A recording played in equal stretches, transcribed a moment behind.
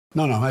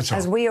No, that's all.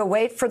 As we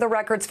await for the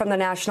records from the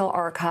National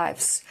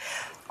Archives,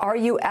 are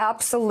you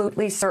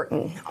absolutely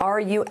certain? Are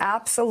you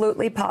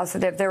absolutely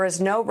positive there is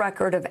no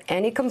record of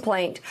any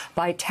complaint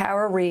by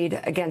Tara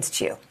Reade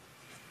against you?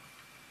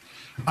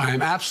 I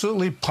am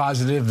absolutely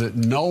positive that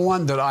no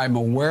one that I'm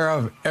aware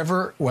of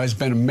ever has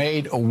been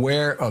made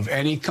aware of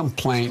any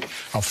complaint,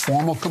 a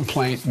formal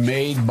complaint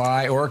made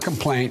by or a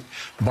complaint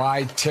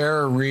by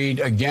Tara Reade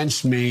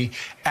against me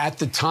at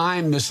the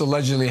time this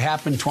allegedly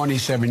happened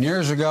 27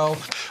 years ago,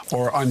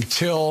 or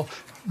until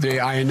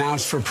I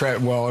announced for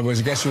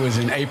I guess it was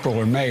in April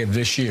or May of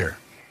this year.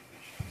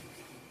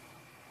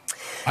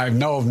 I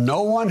know of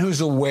no one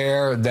who's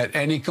aware that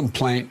any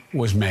complaint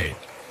was made.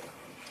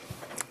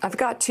 I've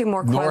got two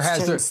more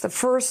questions. The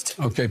first...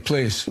 Okay,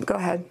 please. Go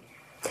ahead.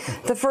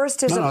 The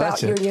first is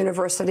about your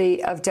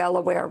University of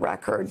Delaware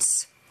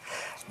records.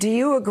 Do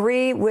you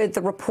agree with the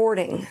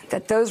reporting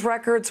that those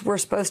records were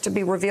supposed to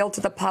be revealed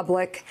to the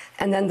public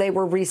and then they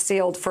were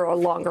resealed for a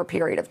longer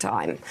period of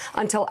time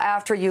until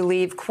after you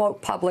leave,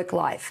 quote, public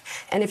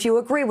life? And if you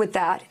agree with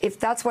that, if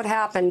that's what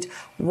happened,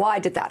 why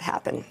did that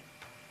happen?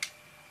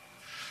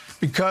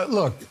 Because,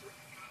 look,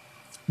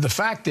 the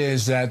fact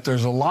is that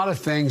there's a lot of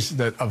things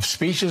of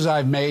speeches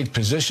I've made,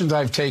 positions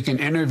I've taken,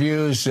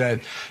 interviews that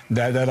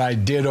I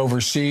did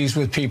overseas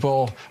with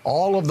people,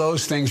 all of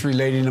those things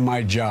relating to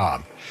my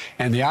job.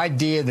 And the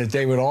idea that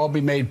they would all be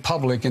made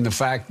public in the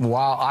fact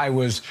while I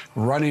was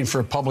running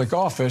for public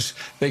office,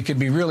 they could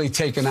be really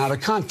taken out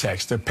of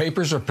context. The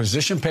papers are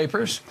position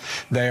papers.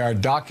 They are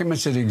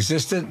documents that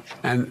existed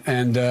and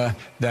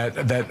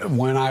that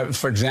when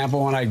for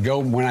example, when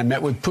I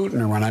met with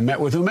Putin or when I met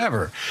with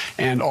whomever,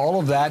 and all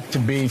of that to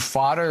be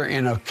fodder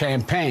in a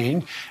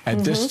campaign at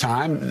this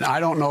time, I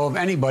don't know of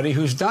anybody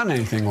who's done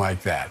anything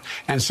like that.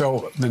 And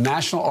so the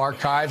National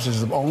Archives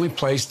is the only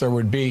place there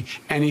would be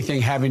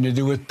anything having to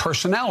do with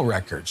personnel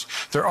records.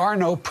 There are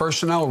no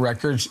personnel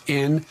records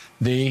in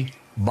the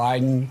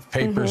Biden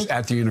papers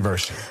at the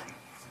university.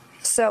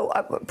 So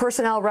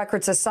personnel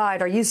records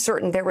aside, are you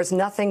certain there was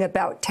nothing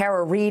about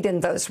Tara Reade in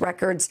those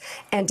records?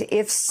 And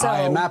if so,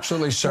 I am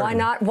absolutely certain.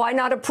 Why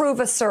not approve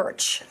a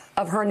search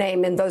of her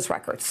name in those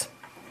records?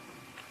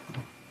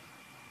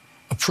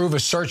 Approve a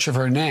search of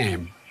her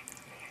name?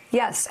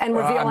 Yes, and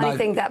reveal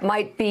anything that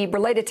might be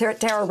related to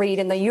Tara Reade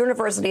in the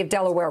University of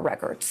Delaware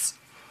records.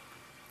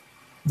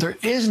 There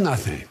is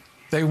nothing.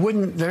 They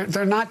wouldn't.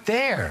 They're not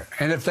there.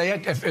 And if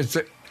it's,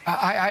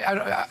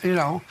 I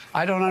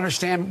don't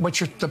understand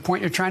the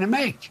point you're trying to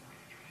make.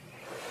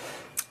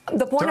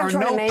 The point I'm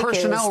trying to make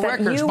is that there are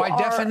no personnel records by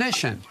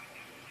definition.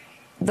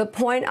 The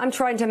point I'm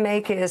trying to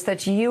make is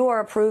that you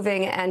are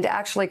approving and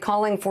actually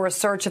calling for a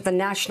search of the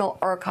National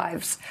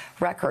Archives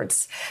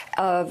records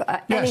of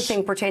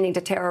anything pertaining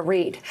to Tara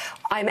Reade.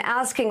 I'm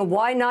asking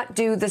why not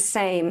do the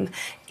same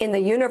in the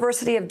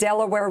University of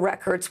Delaware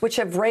records, which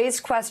have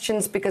raised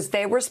questions because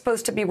they were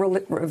supposed to be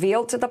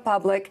revealed to the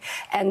public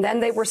and then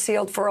they were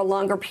sealed for a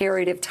longer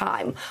period of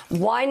time.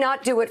 Why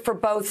not do it for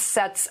both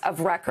sets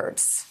of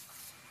records?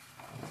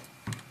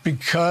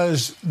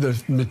 Because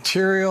the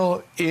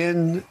material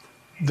in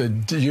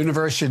the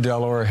University of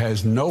Delaware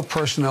has no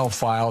personnel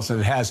files,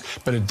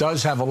 but it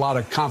does have a lot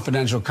of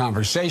confidential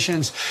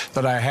conversations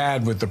that I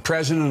had with the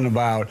president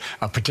about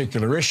a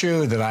particular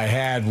issue, that I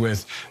had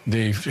with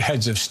the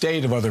heads of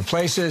state of other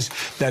places,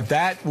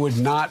 that would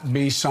not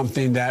be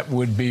something that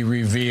would be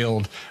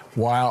revealed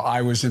while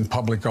I was in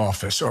public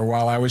office or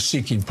while I was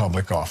seeking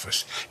public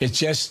office. It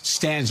just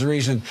stands to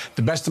reason, to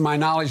the best of my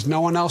knowledge,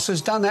 no one else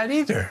has done that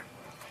either.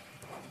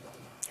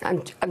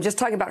 I'm just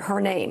talking about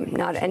her name,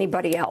 not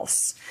anybody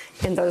else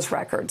in those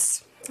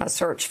records. A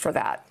search for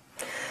that.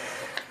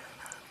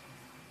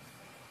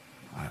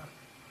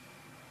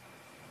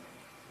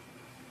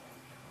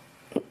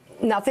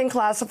 Nothing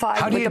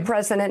classified with the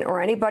president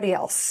or anybody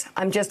else.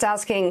 I'm just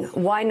asking,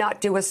 why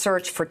not do a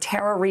search for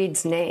Tara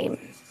Reade's name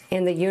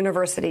in the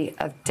University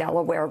of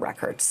Delaware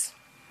records?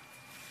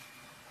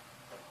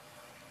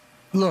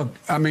 Look,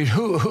 I mean,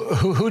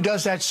 who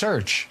does that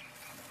search?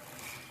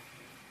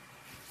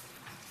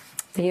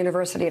 The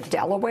University of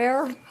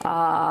Delaware.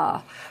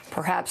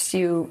 Perhaps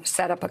you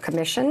set up a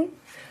commission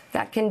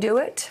that can do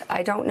it.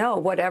 I don't know.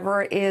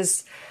 Whatever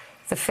is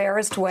the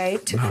fairest way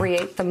to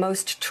create the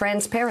most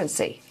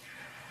transparency.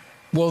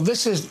 Well,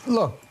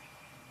 look,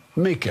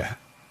 Mika,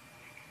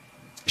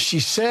 she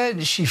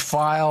said she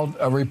filed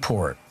a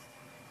report.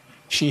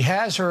 She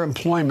has her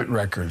employment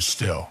records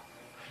still.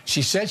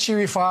 She said she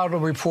refiled a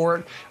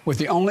report with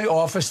the only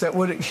office that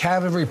would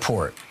have a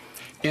report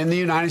in the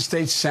United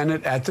States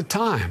Senate at the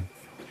time.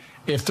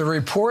 If the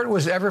report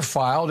was ever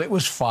filed, it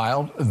was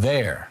filed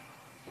there,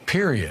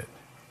 period.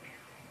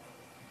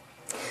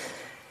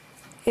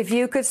 If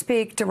you could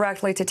speak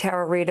directly to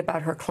Tara Reade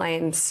about her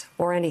claims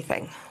or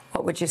anything,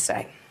 what would you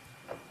say?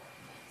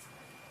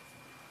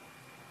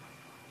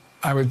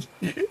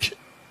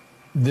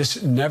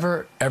 This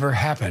never, ever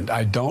happened.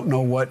 I don't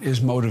know what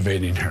is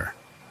motivating her.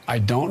 I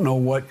don't know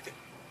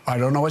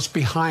what's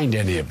behind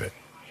any of it.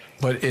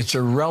 But it's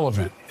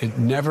irrelevant. It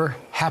never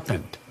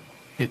happened.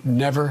 It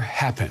never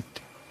happened.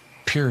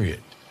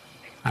 Period.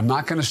 I'm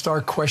not going to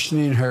start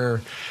questioning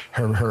her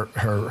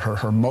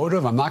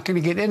motive. I'm not going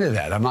to get into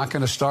that. I'm not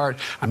going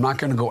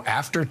to go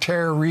after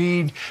Tara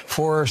Reade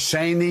for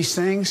saying these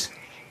things.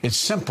 It's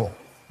simple.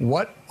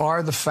 What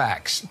are the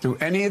facts? Do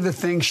any of the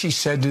things she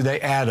said, do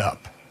they add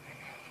up?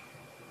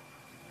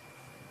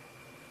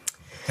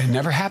 It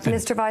never happened.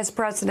 Mr. Vice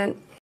President,